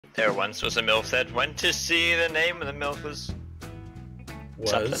There once was a MILF that went to see. The name of the MILF was...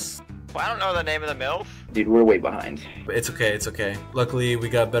 something. Well, I don't know the name of the MILF. Dude, we're way behind. It's okay, it's okay. Luckily, we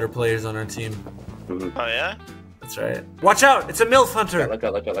got better players on our team. Mm-hmm. Oh, yeah? That's right. Watch out! It's a MILF hunter! Look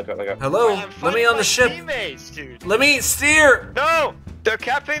out. Hello? Let me on the ship! Teammates, dude. Let me steer! No! They're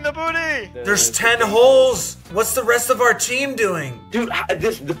capping the booty! There's 10 holes! What's the rest of our team doing? Dude,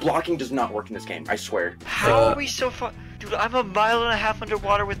 the blocking does not work in this game, I swear. How are we so far? Dude, I'm a mile and a half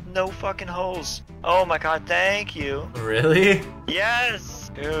underwater with no fucking holes. Oh my god, thank you. Really? Yes!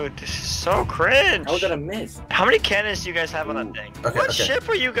 Dude, this is so cringe. How was that a miss? How many cannons do you guys have on that thing? Okay, What ship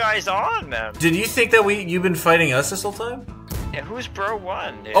are you guys on, man? Did you think that you've been fighting us this whole time? Yeah, who's bro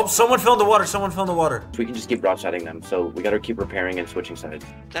one, dude? Oh, someone fell in the water, someone fell in the water. We can just keep broadsiding them, so we gotta keep repairing and switching sides.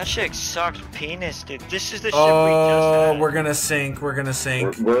 That shit sucks penis, dude. This is the ship Oh, we just had. we're gonna sink, we're gonna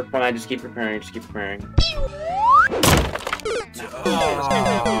sink. We're fine, just keep repairing,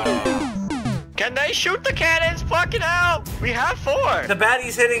 Can they shoot the cannons? Fucking hell! We have 4! The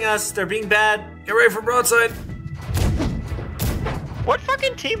baddies hitting us, they're being bad. Get ready for broadside. What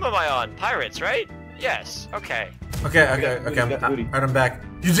fucking team am I on? Pirates, right? Yes, okay. Okay, I'm back.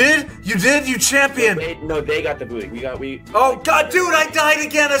 You did? You did? You champion! No, they got the booty. Oh god, dude, I died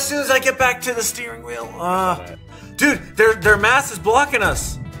again as soon as I get back to the steering wheel. Dude, their mast is blocking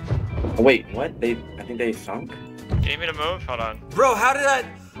us. Oh, wait, what? I think they sunk? Do you need me to move? Hold on. Bro, how did I...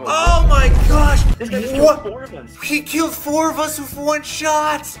 Oh my gosh! This guy just killed 4 of us. He killed 4 of us with 1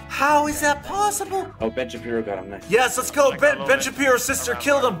 shot! How is that possible? Oh, Ben Shapiro got him nice. Yes, let's go. Ben Shapiro's sister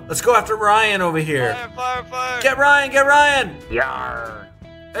killed him. Let's go after Ryan over here. Fire! Get Ryan! Yarr!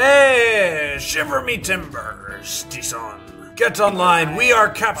 Hey, shiver me timbers, Tison. Get online. We are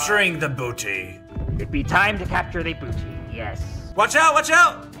capturing the booty. It'd be time to capture the booty, yes. Watch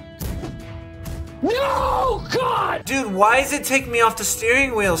out! No! God! Dude, why does it take me off the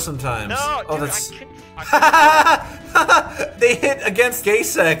steering wheel sometimes? No, oh, dude, that's... I couldn't. They hit against gay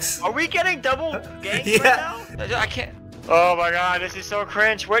sex. Are we getting double ganked Yeah. right now? I can't. Oh my god, this is so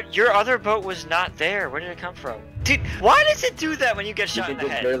cringe. Your other boat was not there. Where did it come from? Dude, why does it do that when you get shot in the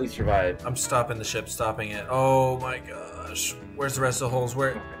just head? barely survive. I'm stopping the ship, stopping it. Oh my gosh. Where's the rest of the holes?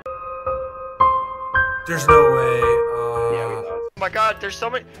 Where? There's no way. Yeah, we lost. Oh my god, there's so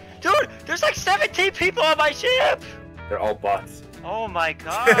many. Dude, there's like 17 people on my ship! They're all bots. Oh my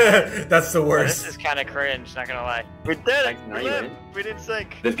god. That's the Oh, worst. this is kind of cringe, not gonna lie. We did it! Now We you lived. win. We didn't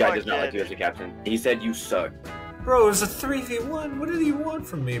sink. This guy Fuck does not yeah, like you as a captain. He said you suck. Bro, it was a 3v1. What did he want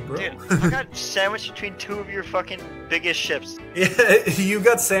from me, bro? Dude, I got sandwiched between 2 of your fucking biggest ships. Yeah, you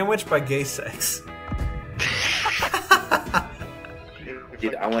got sandwiched by gay sex.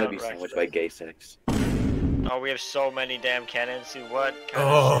 Dude, I want to be sandwiched by gay sex. Oh, we have so many damn cannons. Dude, what kind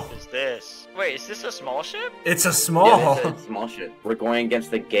Oh. of ship is this? Wait, is this a small ship? It's a Yeah, small. that's a small ship. We're going against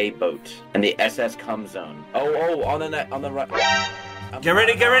the gay boat and the SS Cum Zone. Oh, on the right. Get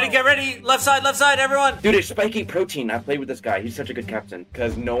ready. Left side, everyone. Dude, it's spiking protein. I played with this guy. He's such a good captain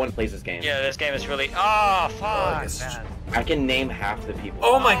because no one plays this game. Yeah, this game is really. Oh, fuck, this is- man. I can name half the people.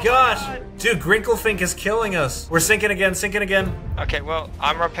 Oh my Oh my gosh. God. Dude, GrinkleFink is killing us. We're sinking again. Okay, well,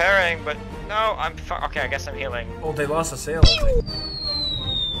 I'm repairing, but no, okay, I guess I'm healing. Oh, they lost a sail, I think.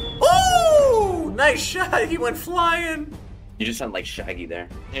 Oh, nice shot. He went flying. You just sound like Shaggy there.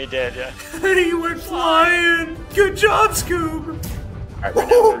 He did, yeah. He went flying. Good job, Scoob. Alright,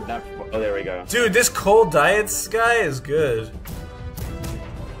 we're not. Oh, there we go. Dude, this cold diets guy is good.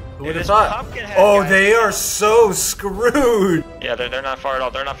 Who would have Dude, this thought? Pumpkinhead Oh, guy- they are so screwed. Yeah, they're not far at all.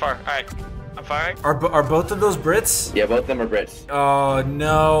 They're not far. Alright, I'm firing. Are both of those Brits? Yeah, both of them are Brits. Oh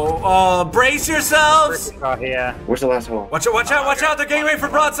no. Oh, brace yourselves. Oh, yeah. Where's the last hole? Watch out. They're getting ready for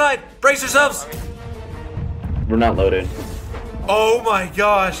broadside. Brace yourselves. We're not loaded. Oh my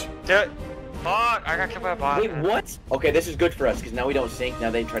gosh. Dude, fuck, I got killed by a bot. Wait, what? Okay, this is good for us because now we don't sink. Now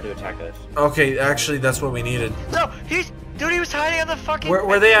they try to attack us. Okay, actually, that's what we needed. No, dude, he was hiding on the fucking.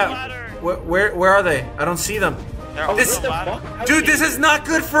 Where they at? ladder. Where are they? I don't see them. They're on This- the ladder. How Dude, did- this is not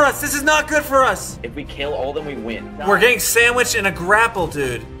good for us. If we kill all of them, we win. We're getting sandwiched in a grapple,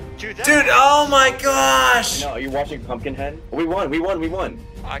 dude. Dude, Dude, oh my gosh. No, are you watching Pumpkinhead? We won.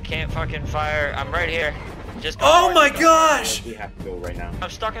 I can't fucking fire. I'm right here. Just go Oh for it. my gosh. We have to go right now. I'm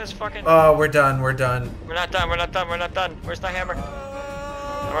stuck in this fucking. Oh, we're done. We're not done. Where's the hammer?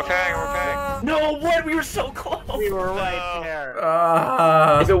 I'm repairing. No, what? We were so close. We were right there.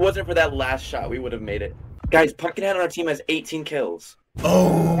 If it wasn't for that last shot, we would have made it. Guys, Pumpkinhead on our team has 18 kills.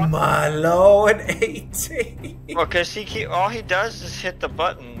 Oh my lord, 18. Well, cause all he does is hit the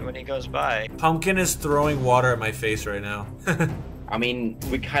button when he goes by. Pumpkin is throwing water at my face right now. I mean,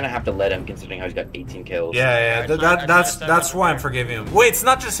 we kind of have to let him considering how he's got 18 kills. Yeah, that's why I'm forgiving him. Wait, it's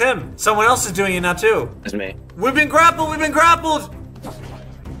not just him. Someone else is doing it now too. It's me. We've been grappled. We've been grappled.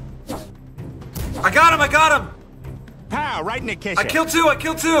 I got him. Pow, right in the kitchen. I killed two.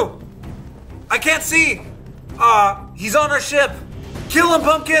 I can't see. He's on our ship. Kill him,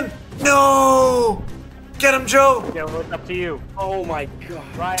 Pumpkin. No. Get him, Joe. Yo, it's up to you. Oh my god.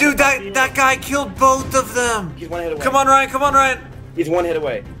 Ryan, Dude, it's up to you. that guy killed both of them. He's 1 hit away. Come on, Ryan. He's 1 hit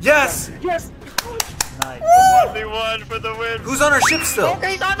away. Yes. Yes. Nice. 1v1 for the win. Who's on our ship still?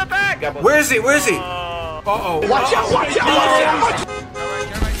 Okay, he's on the back. Where is he? Oh. Uh-oh. Watch out!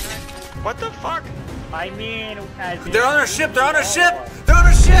 What the fuck? I mean, They're on our ship.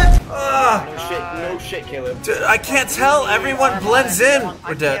 Oh. No shit, Caleb. Dude, I can't tell. Everyone blends in. I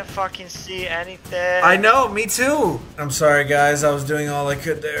We're dead. can't fucking see anything. I know, me too. I'm sorry, guys. I was doing all I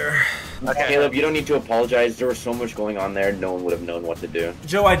could there. Okay. Caleb, you don't need to apologize. There was so much going on there, no one would have known what to do.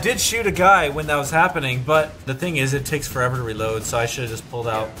 Joe, I did shoot a guy when that was happening, but the thing is, it takes forever to reload, so I should have just pulled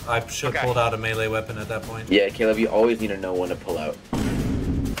out. I should have pulled out a melee weapon at that point. Yeah, Caleb, you always need to know when to pull out.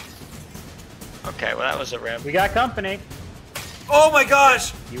 Okay, well that was a rim. we got company. Oh my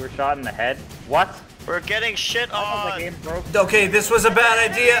gosh! You were shot in the head. What? We're getting shit The on. game broke. Okay, this was a bad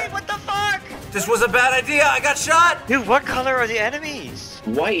Hey, idea. what the fuck? This was a bad idea. I got shot. Dude, what color are the enemies?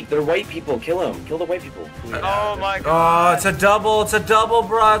 White, they're white people. Kill them. Kill the white people. Oh my Oh, god. it's a double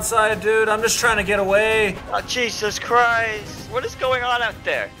broadside, dude. I'm just trying to get away. Oh, Jesus Christ. What is going on out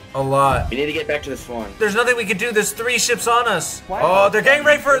there? A lot. We need to get back to the Swan. There's nothing we can do. There's 3 ships on us. What? Oh, they're getting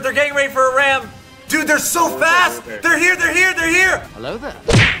ready for a ram. Dude, they're so fast. They're here. Hello there.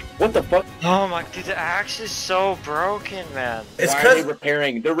 What the fuck? Oh my, dude, the axe is so broken, man. It's Why are they because.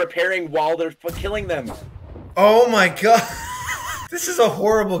 repairing? They're repairing while they're killing them. Oh my god. This is a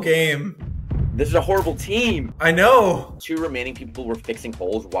horrible game. This is a horrible team. I know. 2 remaining people were fixing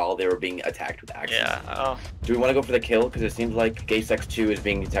holes while they were being attacked with axes. Yeah, oh. Do we want to go for the kill? Because it seems like Gay Sex 2 is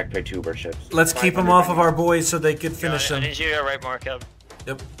being attacked by 2 of our ships. Let's keep them off of our boys so they could finish I them. need you to right more, Caleb.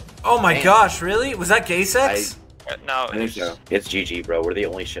 Yep. Oh my Man. gosh, really? Was that gay sex? No, I think so. It's GG, bro. We're the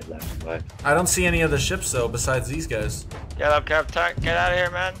only ship left. But I don't see any other ships though besides these guys. Get up, get out of here,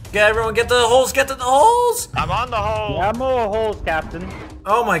 man. Yeah, everyone get to the holes, get to the holes! I'm on the hole. Yeah, more holes, Captain.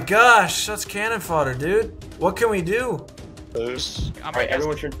 Oh my gosh, that's cannon fodder, dude. What can we do? Alright,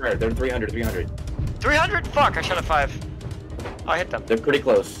 everyone turn fire. They're 300. 300? Fuck, I shot a 5. I hit them. They're pretty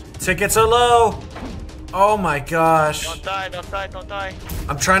close. Tickets are low. Oh my gosh. Don't die.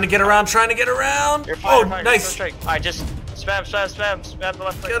 I'm trying to get around, You're fine, Oh, you're fine. Go nice. straight. I just spam the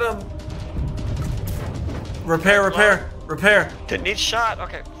left click. Get him. Repair. Didn't need shot.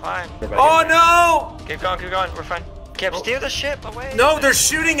 Okay, fine. Oh no! Keep going. We're fine. Can't steer the ship away. No, they're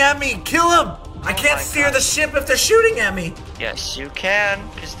shooting at me. Kill them. I can't my steer God. the ship if they're shooting at me. Yes, you can,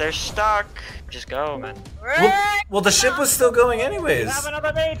 because they're stuck. Just go, man. Well, the ship was still going anyways. Have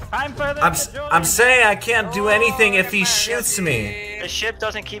another mate. Time for them to join. I'm saying I can't do anything if he shoots me. The ship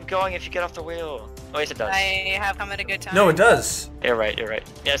doesn't keep going if you get off the wheel. Oh, yes, it does. I have come at a good time. No, it does. You're right.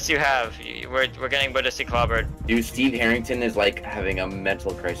 Yes, you have. We're getting Buddhisty clobbered. Dude, Steve Harrington is like having a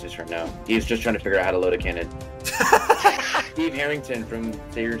mental crisis right now. He's just trying to figure out how to load a cannon. Steve Harrington from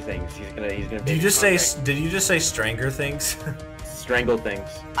Stranger Things. He's gonna. Did you just say Stranger Things? Strangle things.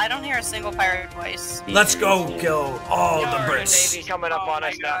 I don't hear a single pirate voice. Let's go kill all the Brits. Navy's coming up on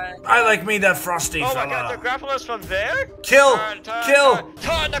us now. I like me that frosty Oh my god, they're fella. grappling us from there? Kill!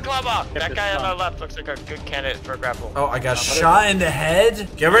 Turn the club up! That guy on our left looks like a good candidate for a grapple. Oh, I got shot in the head.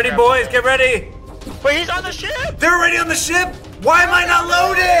 Get ready, boys. Get ready. Wait, he's on the ship! They're already on the ship. Why am I not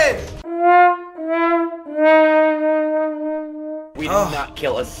loaded? We did not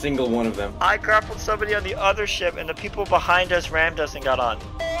kill a single one of them. I grappled somebody on the other ship and the people behind us rammed us and got on.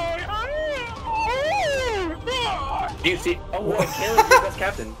 Do you see? Oh, well, Caleb's the best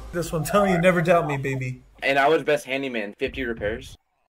captain. This one, tell me you never doubt me, baby. And I was best handyman. 50 repairs.